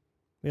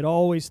 it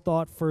always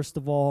thought first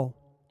of all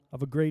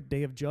of a great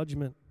day of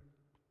judgment.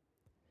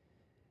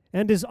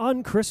 And as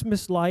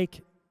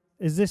unchristmas-like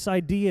as this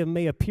idea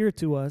may appear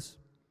to us,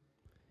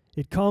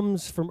 it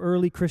comes from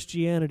early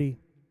Christianity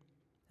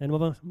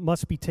and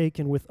must be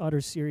taken with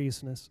utter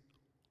seriousness.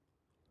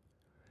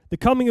 The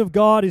coming of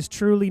God is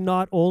truly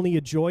not only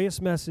a joyous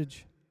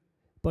message,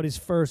 but is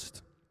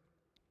first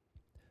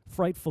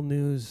frightful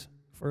news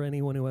for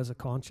anyone who has a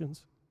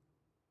conscience.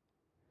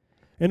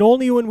 And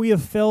only when we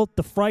have felt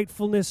the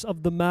frightfulness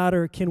of the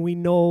matter can we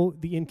know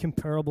the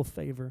incomparable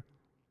favor.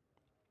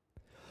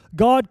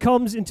 God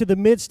comes into the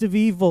midst of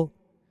evil,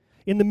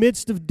 in the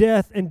midst of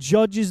death, and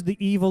judges the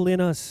evil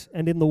in us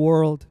and in the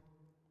world.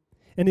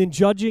 And in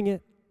judging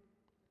it,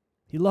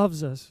 he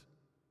loves us.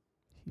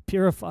 He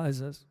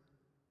purifies us.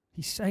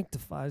 He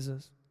sanctifies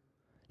us.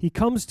 He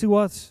comes to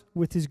us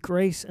with his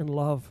grace and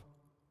love.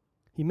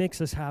 He makes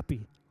us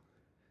happy,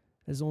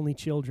 as only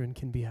children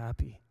can be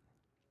happy.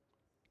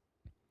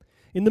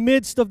 In the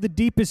midst of the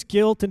deepest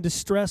guilt and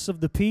distress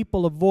of the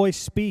people, a voice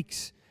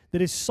speaks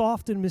that is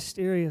soft and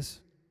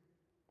mysterious,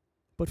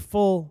 but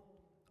full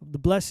of the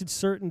blessed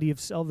certainty of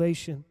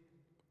salvation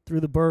through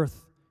the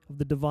birth of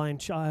the divine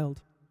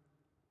child.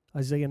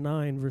 Isaiah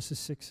 9, verses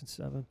 6 and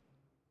 7.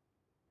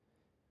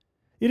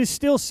 It is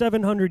still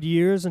 700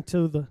 years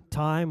until the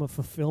time of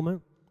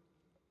fulfillment,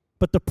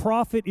 but the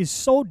prophet is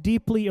so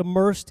deeply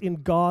immersed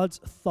in God's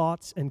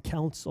thoughts and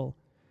counsel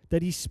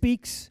that he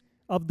speaks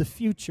of the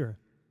future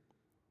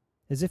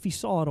as if he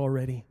saw it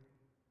already.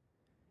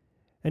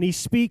 And he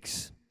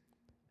speaks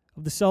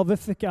of the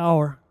salvific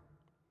hour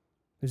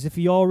as if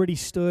he already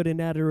stood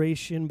in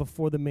adoration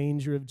before the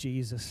manger of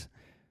Jesus,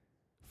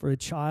 for a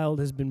child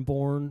has been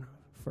born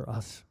for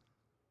us.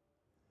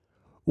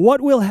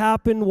 What will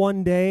happen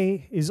one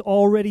day is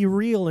already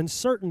real and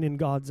certain in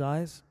God's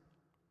eyes.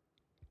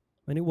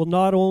 And it will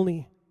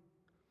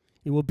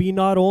be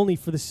not only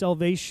for the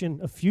salvation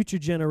of future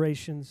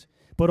generations,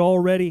 but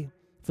already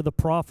for the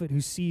prophet who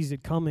sees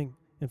it coming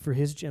and for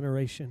his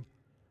generation.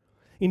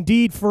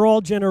 Indeed, for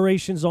all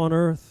generations on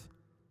earth.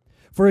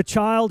 For a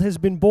child has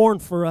been born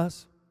for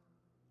us.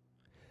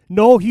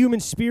 No human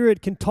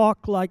spirit can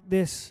talk like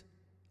this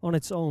on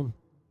its own.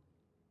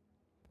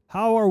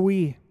 How are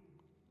we,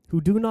 who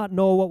do not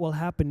know what will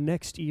happen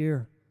next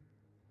year,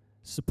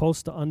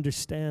 supposed to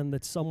understand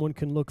that someone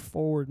can look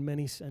forward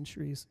many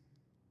centuries?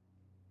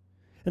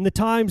 And the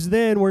times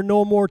then were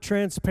no more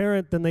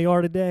transparent than they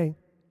are today.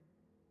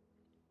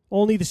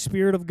 Only the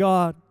Spirit of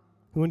God,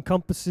 who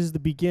encompasses the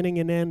beginning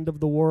and end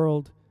of the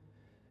world,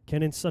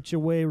 can in such a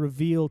way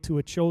reveal to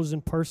a chosen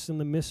person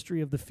the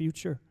mystery of the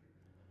future,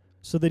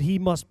 so that he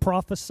must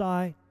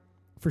prophesy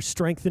for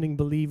strengthening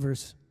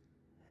believers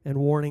and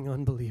warning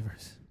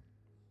unbelievers.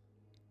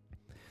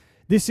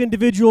 This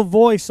individual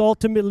voice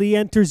ultimately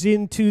enters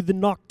into the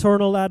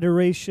nocturnal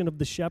adoration of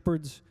the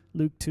shepherds,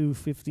 Luke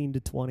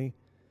 2:15-20,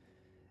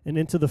 and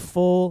into the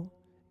full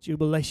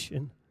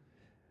jubilation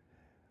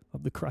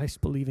of the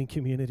Christ-believing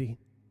community.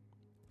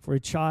 For a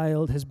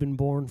child has been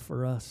born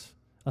for us,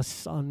 a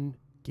son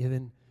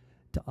given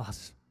to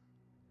us.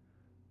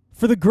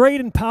 For the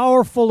great and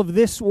powerful of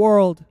this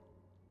world,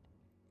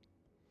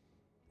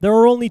 there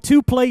are only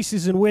two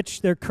places in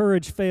which their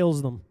courage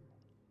fails them,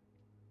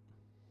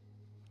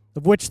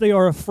 of which they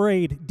are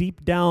afraid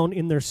deep down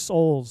in their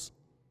souls,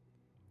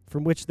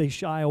 from which they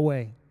shy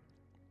away.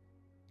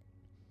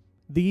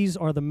 These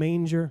are the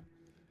manger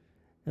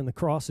and the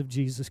cross of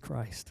Jesus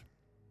Christ.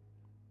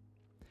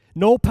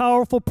 No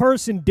powerful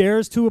person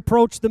dares to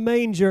approach the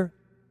manger,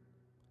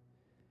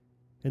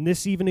 and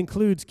this even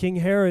includes King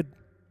Herod,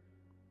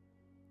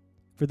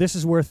 for this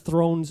is where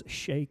thrones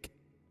shake,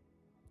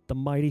 the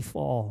mighty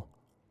fall,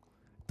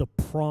 the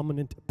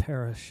prominent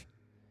perish,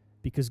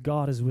 because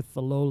God is with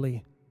the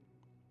lowly.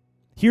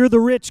 Here the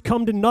rich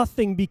come to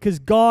nothing because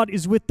God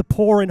is with the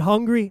poor and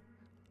hungry,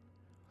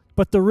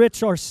 but the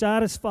rich are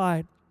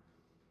satisfied.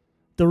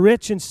 The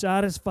rich and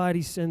satisfied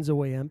he sends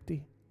away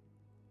empty.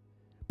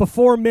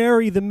 Before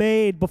Mary the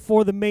maid,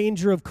 before the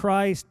manger of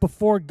Christ,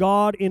 before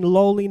God in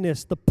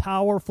lowliness, the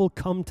powerful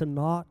come to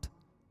naught.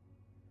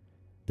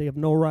 They have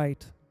no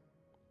right,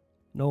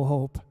 no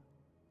hope.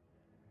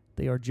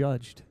 They are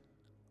judged.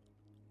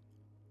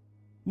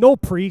 No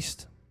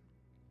priest,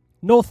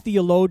 no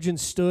theologian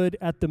stood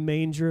at the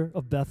manger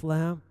of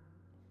Bethlehem.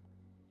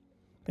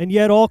 And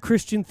yet all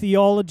Christian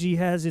theology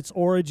has its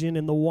origin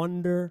in the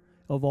wonder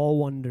of all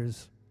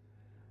wonders,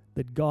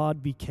 that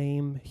God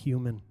became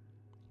human.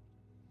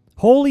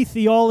 Holy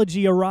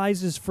theology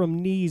arises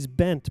from knees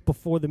bent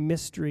before the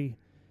mystery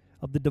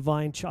of the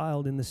divine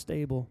child in the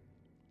stable.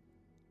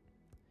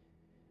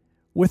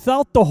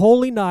 Without the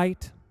holy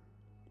night,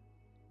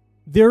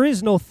 there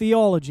is no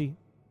theology.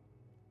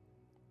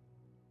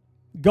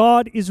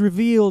 God is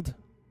revealed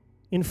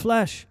in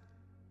flesh.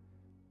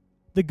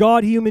 The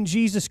God-human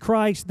Jesus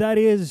Christ, that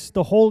is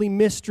the holy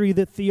mystery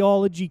that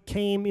theology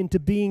came into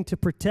being to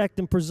protect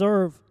and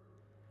preserve.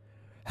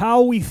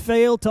 How we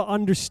fail to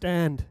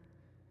understand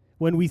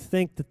when we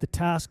think that the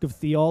task of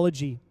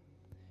theology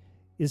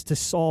is to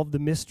solve the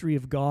mystery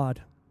of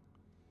God,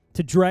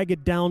 to drag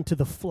it down to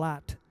the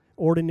flat,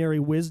 ordinary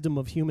wisdom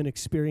of human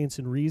experience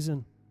and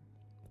reason.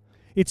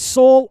 Its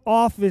sole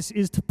office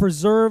is to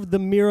preserve the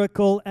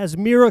miracle as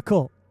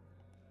miracle,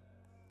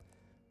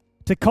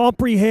 to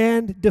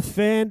comprehend,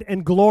 defend,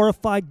 and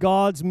glorify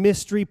God's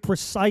mystery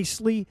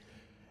precisely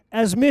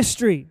as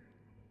mystery.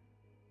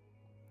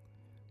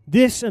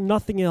 This and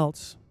nothing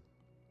else,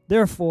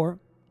 therefore,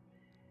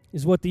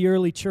 is what the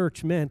early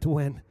church meant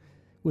when,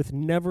 with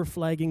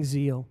never-flagging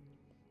zeal,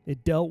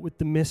 it dealt with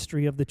the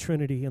mystery of the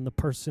Trinity and the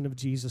person of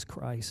Jesus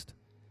Christ.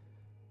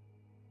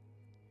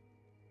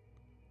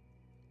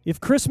 If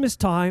Christmas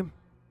time,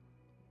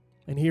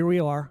 and here we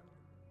are,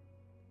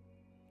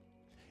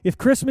 if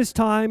Christmas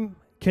time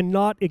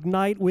cannot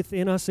ignite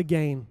within us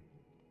again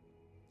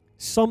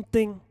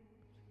something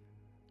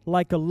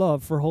like a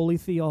love for holy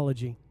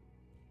theology,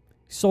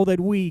 so that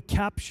we,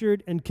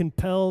 captured and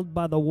compelled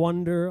by the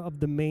wonder of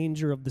the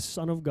manger of the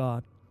Son of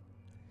God,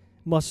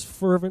 must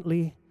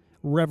fervently,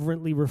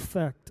 reverently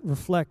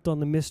reflect on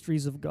the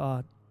mysteries of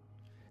God,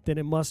 then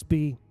it must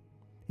be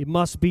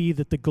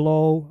that the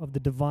glow of the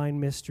divine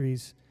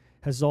mysteries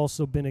has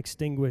also been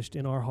extinguished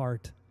in our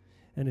heart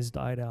and has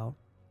died out.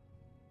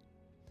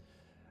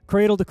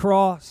 Cradle to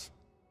cross.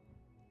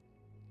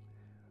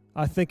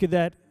 I think of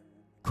that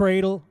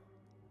cradle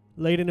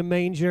laid in a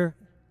manger,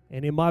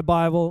 and in my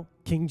Bible,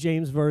 King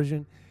James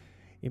Version,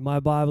 in my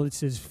Bible it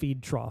says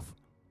feed trough.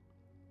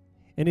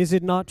 And is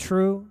it not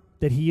true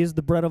that he is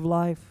the bread of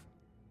life?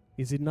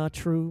 Is it not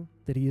true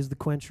that he is the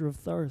quencher of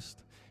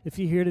thirst? If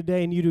you're here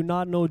today and you do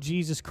not know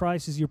Jesus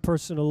Christ as your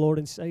personal Lord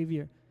and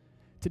Savior,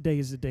 today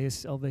is the day of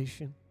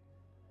salvation.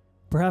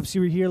 Perhaps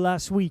you were here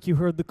last week, you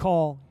heard the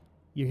call.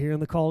 You're hearing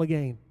the call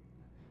again.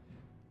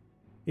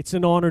 It's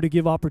an honor to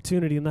give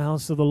opportunity in the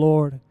house of the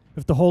Lord.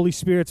 If the Holy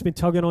Spirit's been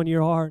tugging on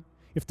your heart,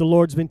 if the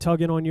Lord's been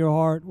tugging on your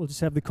heart, we'll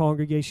just have the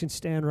congregation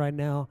stand right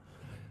now.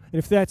 And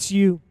if that's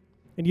you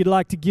and you'd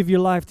like to give your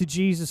life to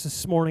Jesus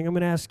this morning, I'm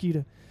going to ask you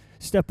to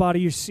step out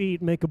of your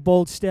seat, make a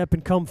bold step,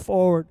 and come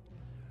forward.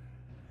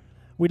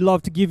 We'd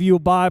love to give you a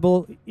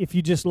Bible if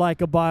you just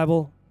like a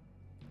Bible.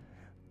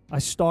 I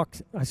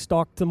stocked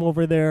them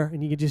over there,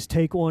 and you can just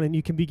take one and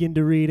you can begin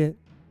to read it.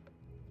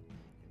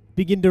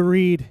 Begin to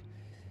read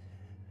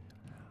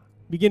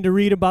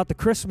about the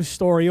Christmas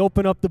story.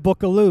 Open up the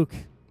book of Luke.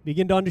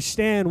 Begin to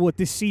understand what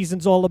this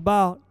season's all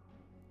about.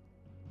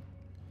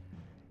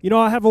 You know,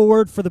 I have a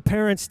word for the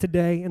parents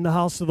today in the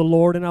house of the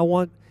Lord, and I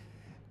want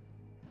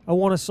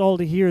us all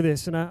to hear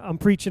this, and I'm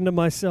preaching to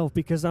myself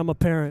because I'm a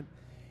parent,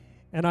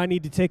 and I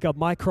need to take up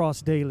my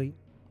cross daily,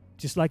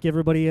 just like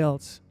everybody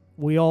else.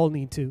 We all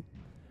need to.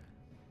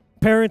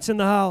 Parents in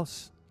the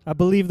house, I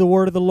believe the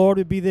word of the Lord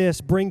would be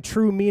this: bring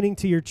true meaning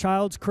to your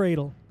child's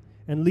cradle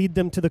and lead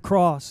them to the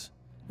cross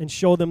and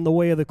show them the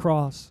way of the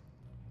cross.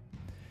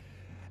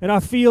 And I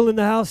feel in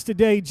the house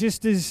today,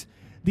 just as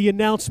the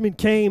announcement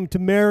came to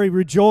Mary,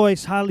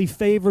 rejoice, highly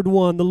favored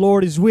one, the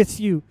Lord is with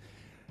you.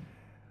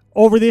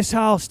 Over this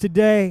house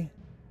today,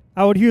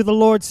 I would hear the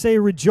Lord say,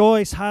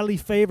 rejoice, highly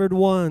favored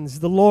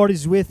ones, the Lord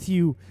is with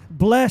you.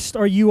 Blessed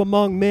are you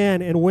among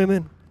men and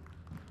women.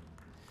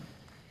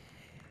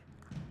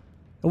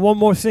 And one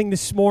more thing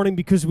this morning,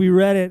 because we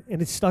read it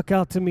and it stuck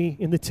out to me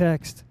in the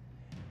text.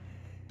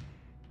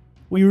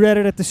 We read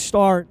it at the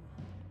start.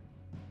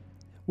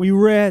 We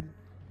read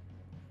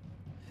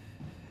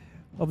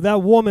of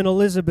that woman,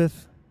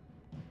 Elizabeth.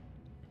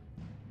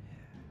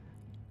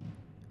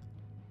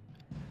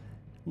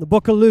 In the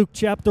book of Luke,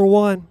 chapter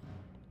 1,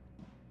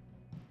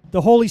 the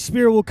Holy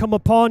Spirit will come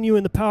upon you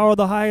and the power of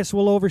the highest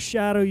will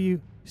overshadow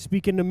you,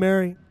 speaking to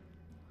Mary.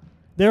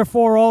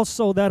 Therefore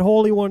also that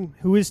Holy One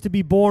who is to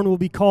be born will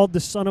be called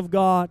the Son of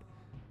God.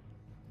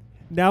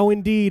 Now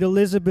indeed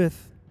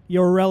Elizabeth,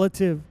 your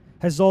relative,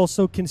 has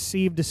also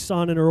conceived a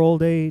son in her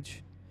old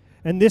age.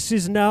 And this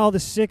is now the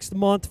 6th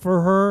month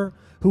for her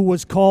who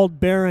was called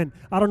barren.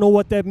 I don't know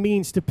what that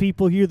means to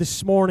people here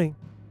this morning.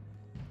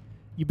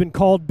 You've been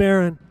called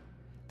barren.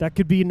 That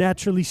could be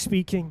naturally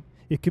speaking.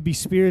 It could be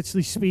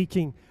spiritually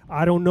speaking.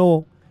 I don't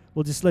know.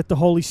 We'll just let the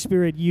Holy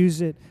Spirit use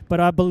it. But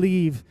I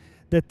believe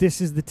that this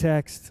is the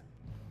text.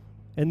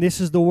 And this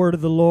is the word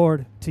of the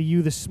Lord to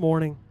you this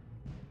morning.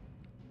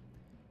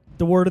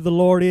 The word of the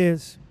Lord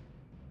is,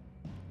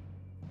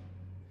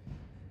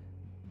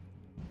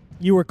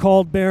 you were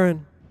called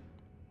barren.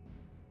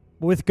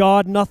 With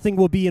God, nothing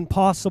will be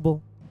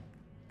impossible.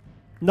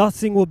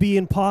 Nothing will be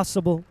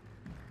impossible.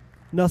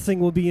 Nothing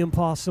will be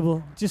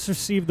impossible. Just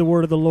receive the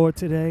word of the Lord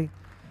today.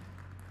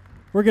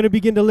 We're going to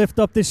begin to lift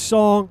up this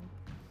song.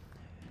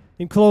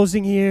 In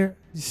closing here,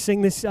 just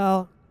sing this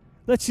out.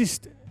 Let's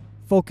just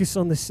focus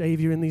on the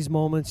Savior in these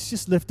moments.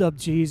 Just lift up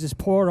Jesus,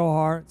 pour out our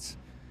hearts.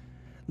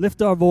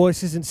 Lift our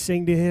voices and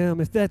sing to Him.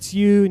 If that's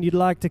you and you'd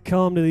like to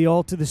come to the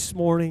altar this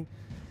morning,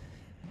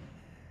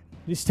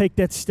 just take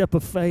that step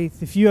of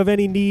faith. If you have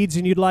any needs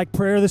and you'd like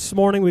prayer this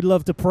morning, we'd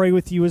love to pray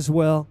with you as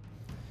well.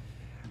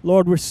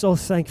 Lord, we're so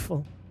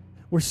thankful.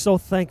 We're so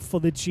thankful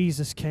that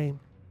Jesus came.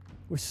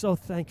 We're so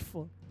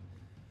thankful.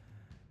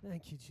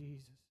 Thank you, Jesus.